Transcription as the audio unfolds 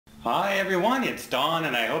Hi everyone, it's Don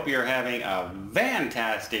and I hope you're having a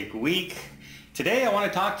fantastic week. Today I want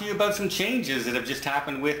to talk to you about some changes that have just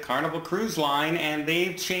happened with Carnival Cruise Line, and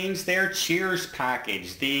they've changed their Cheers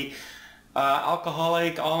package, the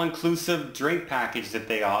alcoholic all-inclusive drink package that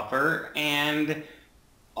they offer. And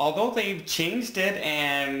although they've changed it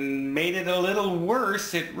and made it a little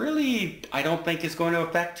worse, it really, I don't think is going to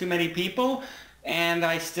affect too many people. And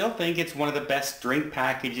I still think it's one of the best drink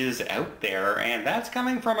packages out there, and that's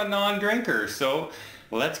coming from a non-drinker. So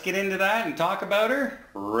let's get into that and talk about her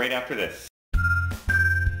right after this.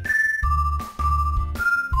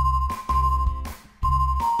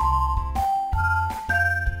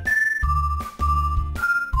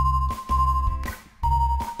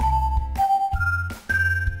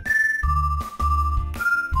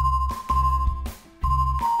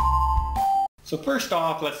 So first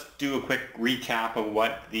off, let's do a quick recap of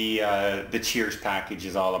what the Cheers package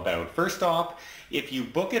is all about. First off, if you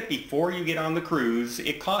book it before you get on the cruise,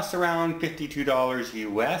 it costs around $52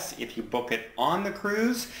 US. If you book it on the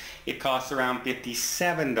cruise, it costs around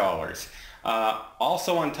 $57.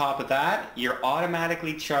 Also on top of that, you're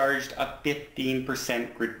automatically charged a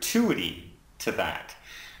 15% gratuity to that.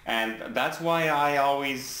 And that's why I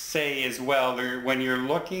always say as well, when you're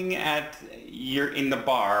looking at, you're in the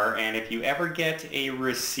bar, and if you ever get a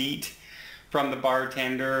receipt from the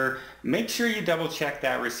bartender, make sure you double check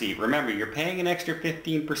that receipt. Remember, you're paying an extra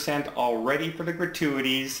 15% already for the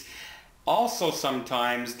gratuities. Also,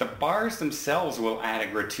 sometimes the bars themselves will add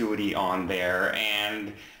a gratuity on there,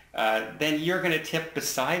 and then you're going to tip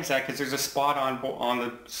besides that, because there's a spot on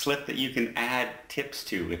the slip that you can add tips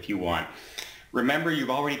to if you want. Remember, you've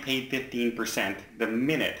already paid 15% the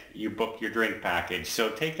minute you book your drink package. So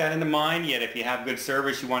take that into mind. Yet if you have good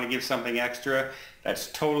service, you want to give something extra, that's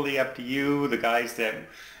totally up to you. The guys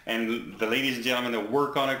and the ladies and gentlemen that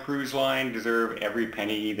work on a cruise line deserve every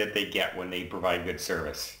penny that they get when they provide good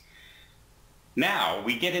service. Now,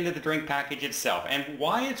 we get into the drink package itself. And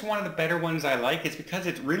why it's one of the better ones I like is because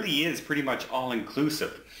it really is pretty much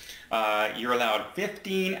all-inclusive. You're allowed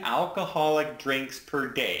 15 alcoholic drinks per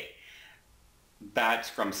day. That's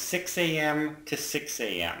from 6 a.m. to 6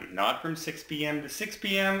 a.m. Not from 6 p.m. to 6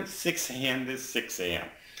 p.m., 6 a.m. to 6 a.m.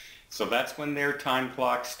 So that's when their time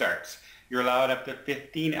clock starts. You're allowed up to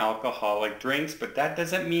 15 alcoholic drinks, but that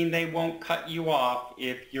doesn't mean they won't cut you off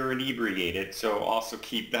if you're inebriated, so also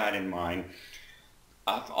keep that in mind.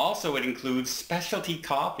 Also, it includes specialty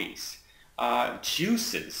coffees,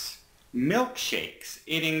 juices, milkshakes.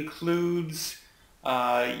 It includes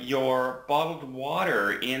your bottled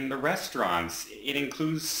water in the restaurants. It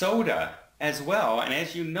includes soda as well. And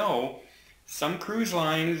as you know, some cruise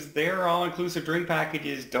lines, their all-inclusive drink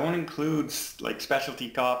packages don't include like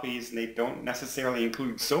specialty coffees, and they don't necessarily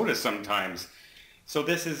include soda sometimes. So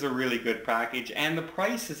this is a really good package, and the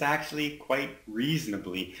price is actually quite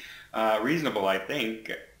reasonable, I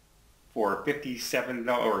think, for $57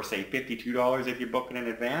 or say $52 if you book it in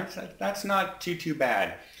advance. That's not too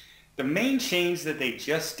bad. The main change that they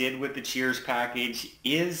just did with the Cheers package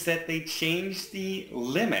is that they changed the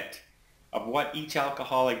limit of what each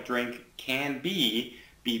alcoholic drink can be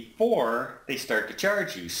before they start to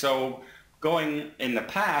charge you. So going in the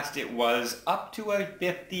past, it was up to a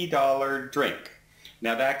 $50 drink.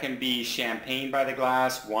 Now that can be champagne by the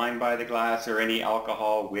glass, wine by the glass, or any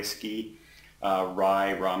alcohol, whiskey,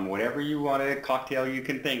 rye, rum, whatever you want, a cocktail you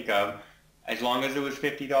can think of. As long as it was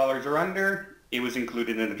 $50 or under, it was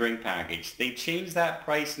included in the drink package. They changed that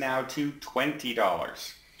price now to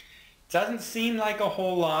 $20. Doesn't seem like a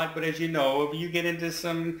whole lot, but as you know, if you get into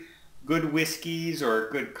some good whiskeys or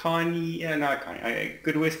good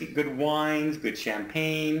good whiskey, good wines, good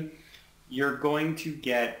champagne, you're going to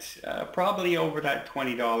get probably over that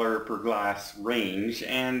 $20 per glass range.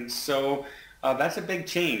 And so that's a big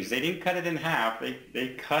change. They didn't cut it in half.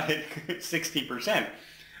 They cut it 60%.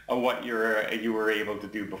 Of what you were able to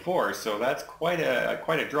do before. So that's quite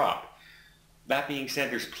a drop. That being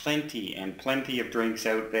said, there's plenty of drinks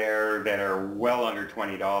out there that are well under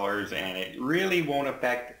 $20, and it really won't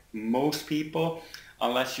affect most people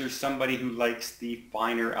unless you're somebody who likes the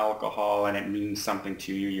finer alcohol and it means something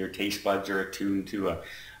to you. Your taste buds are attuned to a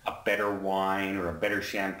better wine or a better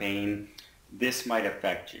champagne. This might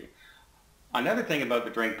affect you. Another thing about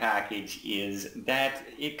the drink package is that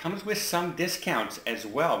it comes with some discounts as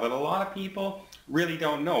well that a lot of people really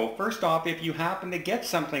don't know. First off, if you happen to get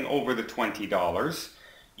something over the $20,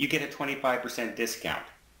 you get a 25% discount.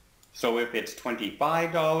 So if it's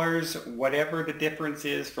 $25, whatever the difference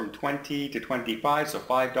is from 20 to 25, so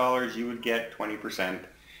 $5, you would get 25%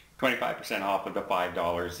 off of the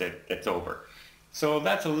 $5 that's over. So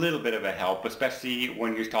that's a little bit of a help, especially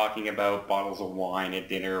when you're talking about bottles of wine at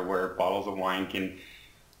dinner, where bottles of wine can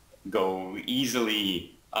go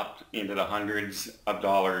easily up into the hundreds of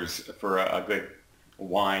dollars for a good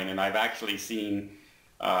wine. And I've actually seen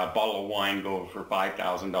a bottle of wine go for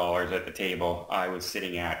 $5,000 at the table I was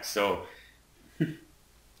sitting at. So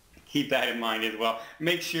keep that in mind as well.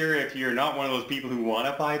 Make sure if you're not one of those people who want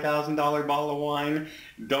a $5,000 bottle of wine,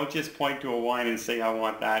 don't just point to a wine and say, I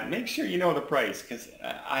want that. Make sure you know the price, because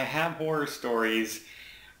I have horror stories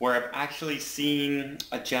where I've actually seen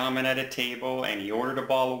a gentleman at a table and he ordered a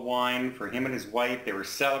bottle of wine for him and his wife. They were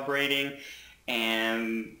celebrating,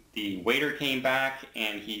 and the waiter came back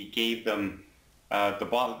and he gave them the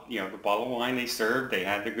bottle, the bottle of wine they served. They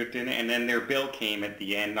had their good dinner, and then their bill came at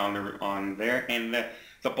the end on there, and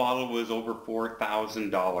the bottle was over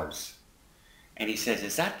 $4,000. And he says,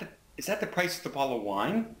 "Is that the price of the bottle of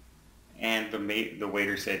wine?" And the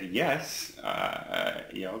waiter said, "Yes,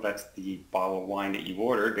 that's the bottle of wine that you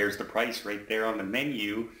ordered. There's the price right there on the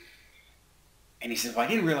menu." And he said, "Well, I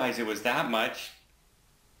didn't realize it was that much.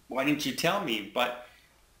 Why didn't you tell me?" But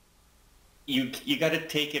you got to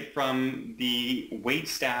take it from the wait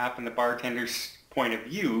staff and the bartender's point of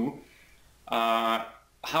view.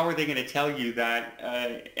 How are they going to tell you that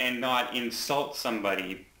and not insult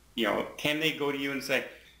somebody? Can they go to you and say,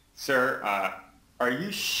 "Sir, are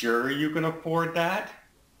you sure you can afford that?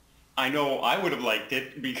 I know I would have liked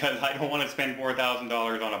it because I don't want to spend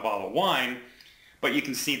 $4,000 on a bottle of wine," but you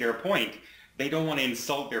can see their point. They don't want to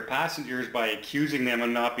insult their passengers by accusing them of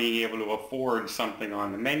not being able to afford something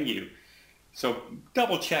on the menu. So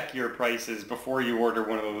double check your prices before you order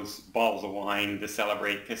one of those bottles of wine to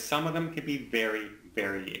celebrate, because some of them can be very,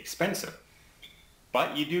 very expensive.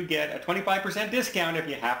 But you do get a 25% discount if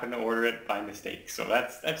you happen to order it by mistake. So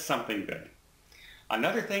that's something good.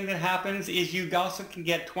 Another thing that happens is you also can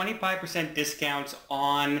get 25% discounts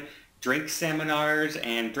on drink seminars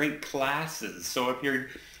and drink classes. So if you're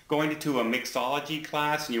going to a mixology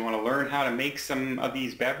class and you want to learn how to make some of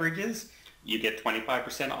these beverages, you get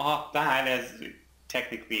 25% off that, as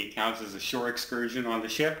technically it counts as a shore excursion on the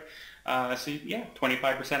ship. So yeah,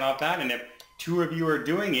 25% off that. And if two of you are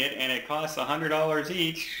doing it and it costs $100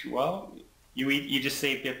 each, well, you just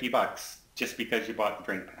save $50 just because you bought the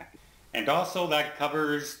drink pack. And also that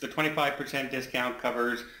covers, the 25% discount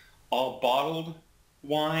covers all bottled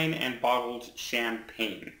wine and bottled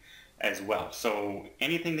champagne as well. So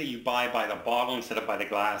anything that you buy by the bottle instead of by the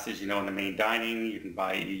glass, as you know, in the main dining,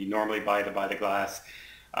 you normally buy by the glass.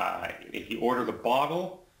 If you order the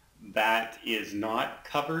bottle, that is not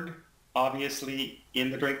covered, obviously, in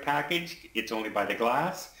the drink package. It's only by the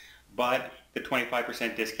glass, but the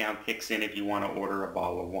 25% discount kicks in if you want to order a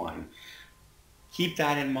bottle of wine. Keep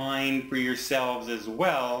that in mind for yourselves as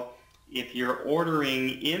well. If you're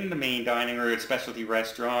ordering in the main dining or a specialty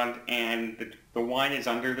restaurant and the wine is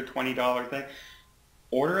under the $20 thing,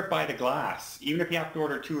 order it by the glass. Even if you have to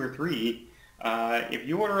order 2 or 3, if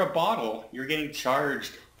you order a bottle, you're getting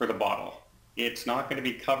charged for the bottle. It's not going to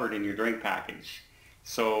be covered in your drink package.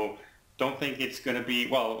 So don't think it's going to be,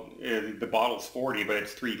 well, the bottle's 40, but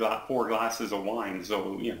it's 4 glasses of wine,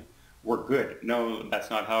 so we're good. No, that's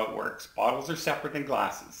not how it works. Bottles are separate than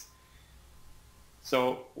glasses.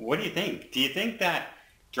 So what do you think? Do you think that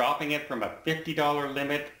dropping it from a $50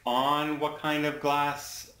 limit on what kind of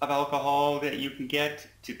glass of alcohol that you can get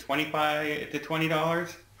to $25 to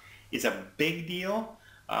 $20 is a big deal?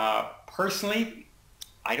 Personally,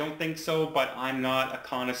 I don't think so, but I'm not a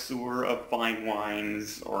connoisseur of fine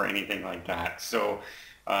wines or anything like that. So,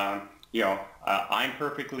 I'm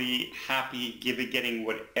perfectly happy getting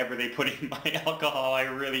whatever they put in my alcohol. I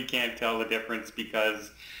really can't tell the difference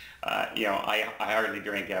because I hardly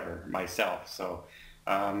drink ever myself. So,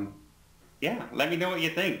 let me know what you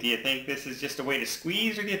think. Do you think this is just a way to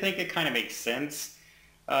squeeze, or do you think it kind of makes sense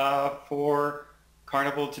for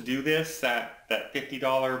Carnival to do this? That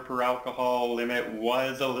 $50 per alcohol limit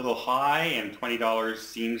was a little high, and $20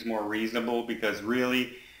 seems more reasonable, because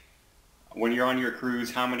really, when you're on your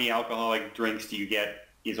cruise, how many alcoholic drinks do you get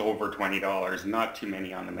is over $20? Not too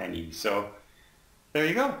many on the menu. So there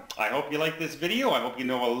you go. I hope you like this video. I hope you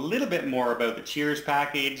know a little bit more about the Cheers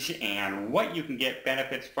package and what you can get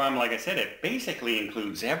benefits from. Like I said, it basically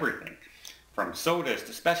includes everything from sodas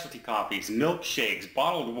to specialty coffees, milkshakes,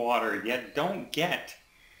 bottled water. Yet don't get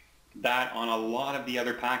that on a lot of the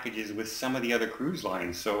other packages with some of the other cruise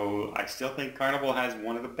lines. So I still think Carnival has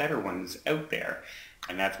one of the better ones out there.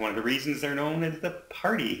 And that's one of the reasons they're known as the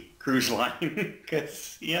party cruise line,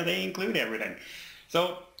 because they include everything.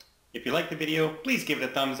 So if you like the video, please give it a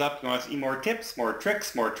thumbs up. If you want to see more tips, more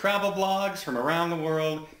tricks, more travel vlogs from around the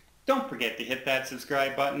world, don't forget to hit that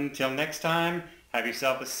subscribe button. Till next time, Have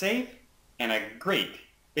yourself a safe and a great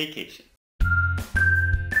vacation.